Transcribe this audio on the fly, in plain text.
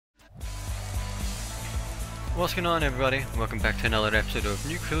What's going on, everybody? Welcome back to another episode of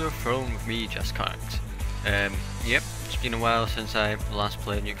Nuclear Throne with me, JustConix. Yep, it's been a while since I last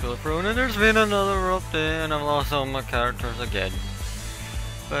played Nuclear Throne, and there's been another update, and I've lost all my characters again.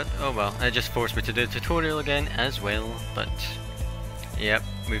 But oh well, it just forced me to do a tutorial again as well, but yep,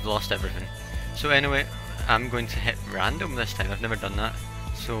 we've lost everything. So anyway, I'm going to hit random this time. I've never done that.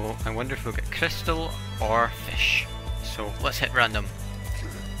 So I wonder if we'll get crystal or fish. So let's hit random.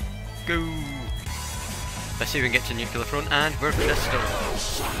 Go! Let's see if we can get to Nuclear Throne, and we're crystal.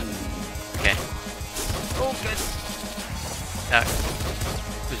 Okay. Oh good! That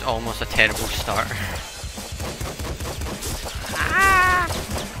was almost a terrible start. Ah!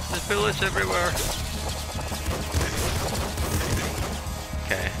 There's bullets everywhere.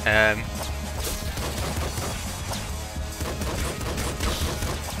 Okay,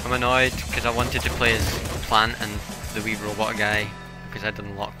 I'm annoyed because I wanted to play as Plant and the wee robot guy because I'd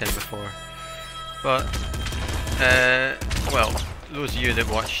unlocked him before. But, well, those of you that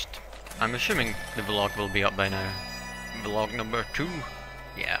watched, I'm assuming the vlog will be up by now. Vlog number 2?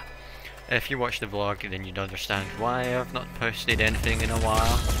 Yeah. If you watch the vlog, then you'd understand why I've not posted anything in a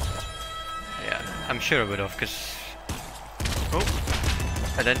while. Yeah, I'm sure I would have, because... Oh!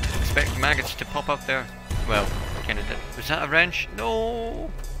 I didn't expect maggots to pop up there. Well, kinda did. Was that a wrench? No!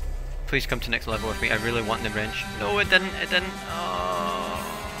 Please come to next level with me, I really want the wrench. No, it didn't, it didn't.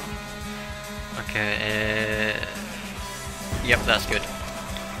 Oh. Okay, yep, that's good.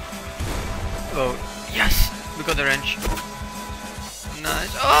 Oh, yes! We got the wrench.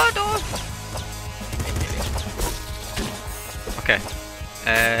 Nice. Oh, no! Okay,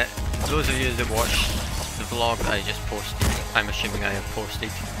 those of you that watched the vlog that I just posted, I'm assuming I have posted,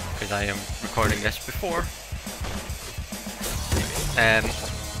 because I am recording this before.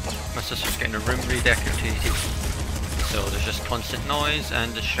 My sister's getting a room redecorated, so there's just constant noise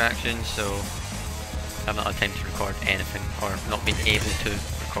and distractions, so I've not had time to record anything, or not been able to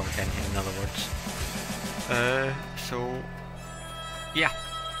record anything in other words. So yeah,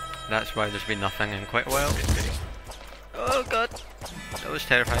 that's why there's been nothing in quite a while. Oh god, that was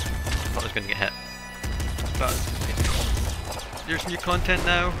terrifying. I thought I was going to get hit. But there's new content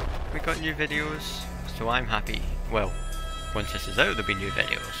now, we got new videos, so I'm happy. Well, once this is out there'll be new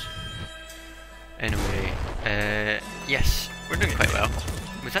videos. Anyway, yes, we're doing quite well.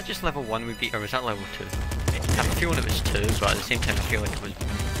 Was that just level 1 we beat, or was that level 2? I have a feeling it was 2, but at the same time I feel like it was...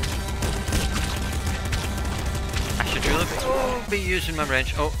 I should really be using my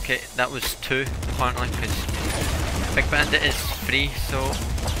wrench. Oh, okay, that was 2, apparently, because Big Bandit is free, so...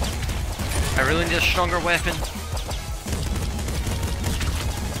 I really need a stronger weapon.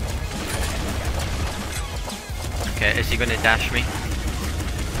 Okay, is he going to dash me?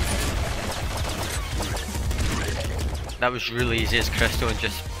 That was really easy as crystal and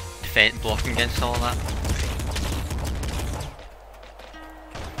just blocking against all of that.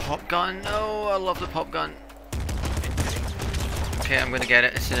 Pop gun, no, I love the pop gun. Okay, I'm gonna get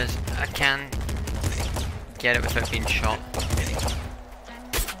it as soon as I can get it without being shot.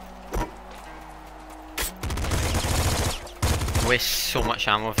 Waste so much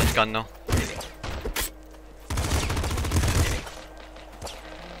ammo with this gun though.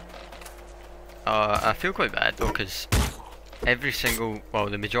 I feel quite bad though, because every single, well,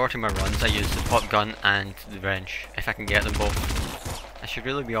 the majority of my runs I use the pop gun and the wrench, if I can get them both. I should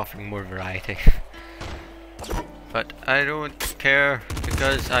really be offering more variety. But I don't care,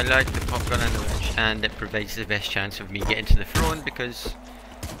 because I like the pop gun and the wrench, and it provides the best chance of me getting to the throne, because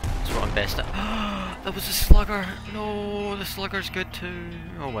that's what I'm best at. That was a slugger! No, the slugger's good too.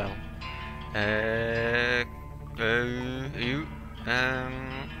 Oh well.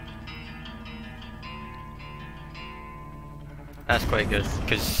 That's quite good,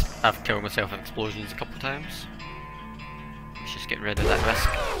 because I've killed myself in explosions a couple of times. Let's just get rid of that risk.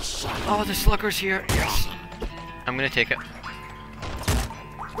 Oh, the slugger's here! Yes! I'm gonna take it.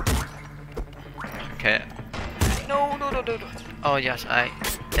 Okay. No, no, no, no, no. Oh yes, I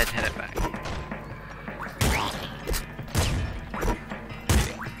did hit it back.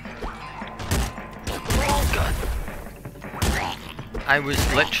 Oh god! I was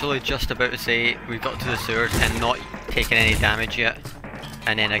literally just about to say we got to the sewers and not taken any damage yet,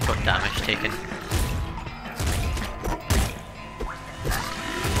 and then I got damage taken.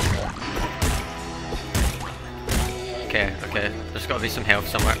 Okay, okay, there's got to be some health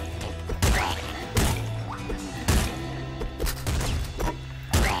somewhere.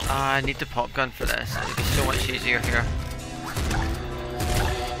 Ah, I need the pop gun for this. It'd be so much easier here.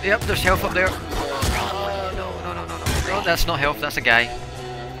 Yep, there's health up there. Oh, no, no, no, no, no. No, that's not health, that's a guy.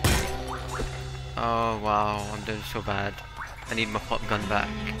 Oh wow, I'm doing so bad. I need my pop gun back.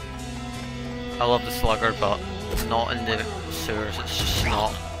 I love the slugger, but not in the sewers. It's just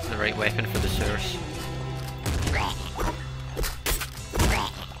not the right weapon for the sewers.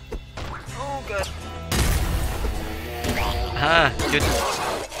 Oh god. Ah, good.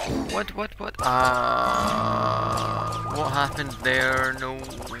 What? What happened there? No.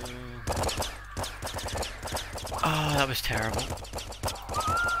 Oh, that was terrible.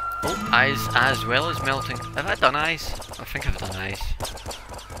 Oh, eyes as well as melting. Have I done eyes? I think I've done eyes.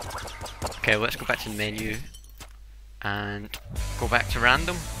 Okay, let's go back to the menu and go back to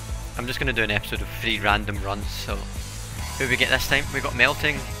random. I'm just going to do an episode of 3 random runs, so who we get this time? We got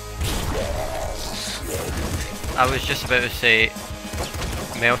melting. I was just about to say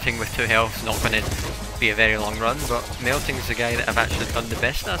melting with 2 health not going to be a very long run, but melting's the guy that I've actually done the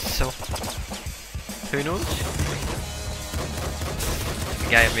best as, so who knows?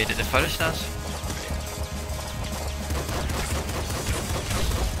 The guy I've made it the furthest as.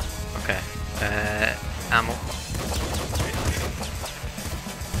 Okay, ammo.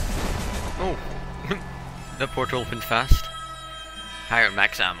 Oh, the portal opened fast. Higher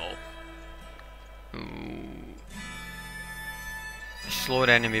max ammo. Ooh. Slower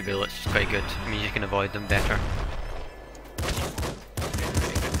enemy bullets is quite good. It means you can avoid them better.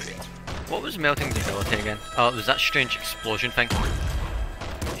 What was melting's ability again? Oh, it was that strange explosion thing.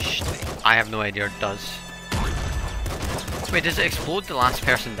 I have no idea it does. Wait, does it explode the last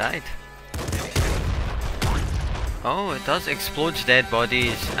person died? Oh, it does. Explodes dead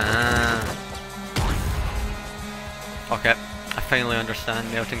bodies. Ah. Okay, I finally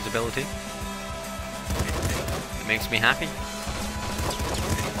understand melting's ability. It makes me happy.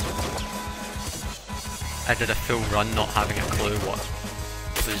 I did a full run not having a clue what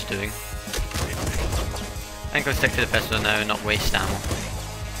it was doing. I think I'll stick to the pistol now and not waste ammo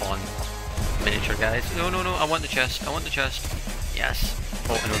on miniature guys. No, no, no, I want the chest. I want the chest. Yes.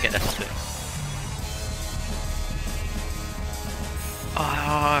 Oh, and we'll get this too.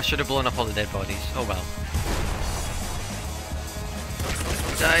 Oh, I should have blown up all the dead bodies. Oh well.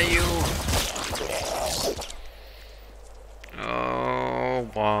 Die you! Oh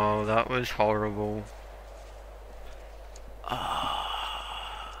wow, that was horrible.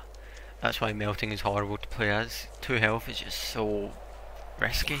 That's why melting is horrible to play as. 2 health is just so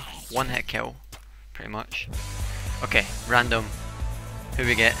risky. 1 hit kill, pretty much. Okay, random. Who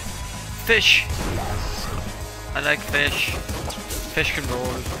we get? Fish! I like fish. Fish can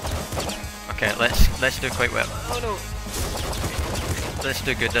roll. Okay, let's do quite well. Oh no! Let's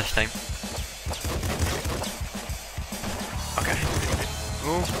do good this time. Okay.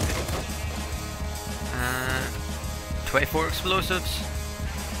 Oh. 24 explosives.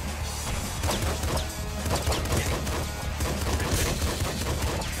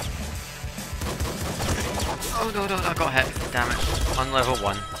 Oh no, no, I got hit. Damn it. On level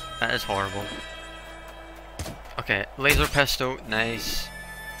 1. That is horrible. Okay, laser pistol, nice.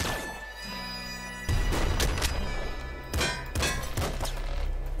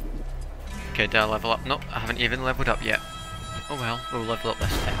 Okay, did I level up? Nope, I haven't even leveled up yet. Oh well, we'll level up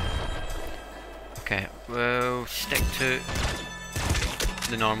this time. Okay, we'll stick to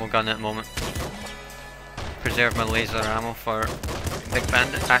the normal gun at the moment. Preserve my laser ammo for Big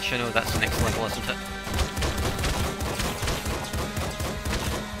Bandit. Actually no, that's the next level, isn't it?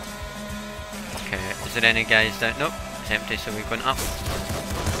 Okay, is there any guys down? Nope, it's empty, so we're going up.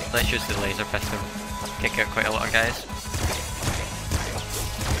 Let's use the laser pistol. Kick out quite a lot of guys.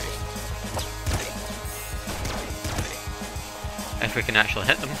 If we can actually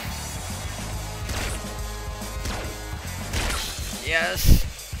hit them. Yes!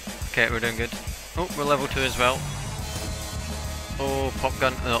 Okay, we're doing good. Oh, we're level 2 as well. Oh, pop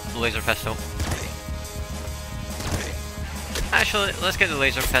gun. No, laser pistol. Actually, let's get the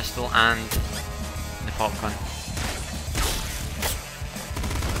laser pistol and the pop gun.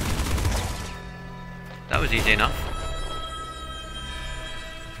 That was easy enough.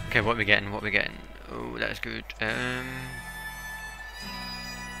 Okay, what are we getting? What are we getting? Oh, that's good.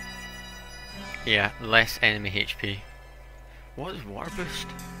 Yeah, less enemy HP. What is water boost?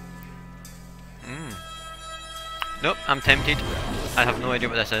 Nope, I'm tempted. I have no idea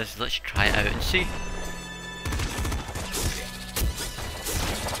what this is. Let's try it out and see.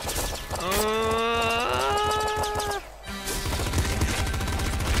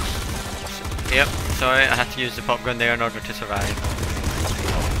 Yep, sorry, I had to use the pop gun there in order to survive.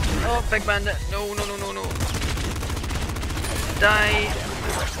 Oh, big bandit! No, no, no, no, no! Die!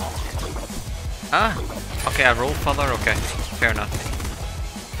 Ah! Okay, I roll further, okay. Fair enough.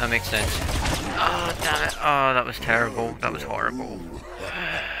 That makes sense. Oh, damn it. Oh, that was terrible. That was horrible.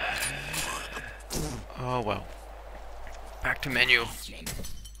 Oh, well. Back to menu.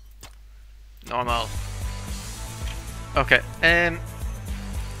 Normal. Okay,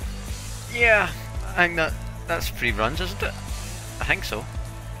 yeah, I think that's 3 runs, isn't it? I think so.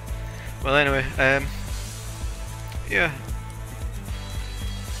 Well, anyway, yeah,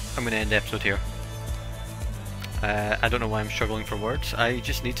 I'm gonna end the episode here. I don't know why I'm struggling for words. I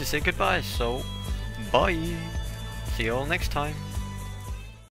just need to say goodbye, so bye. See you all next time.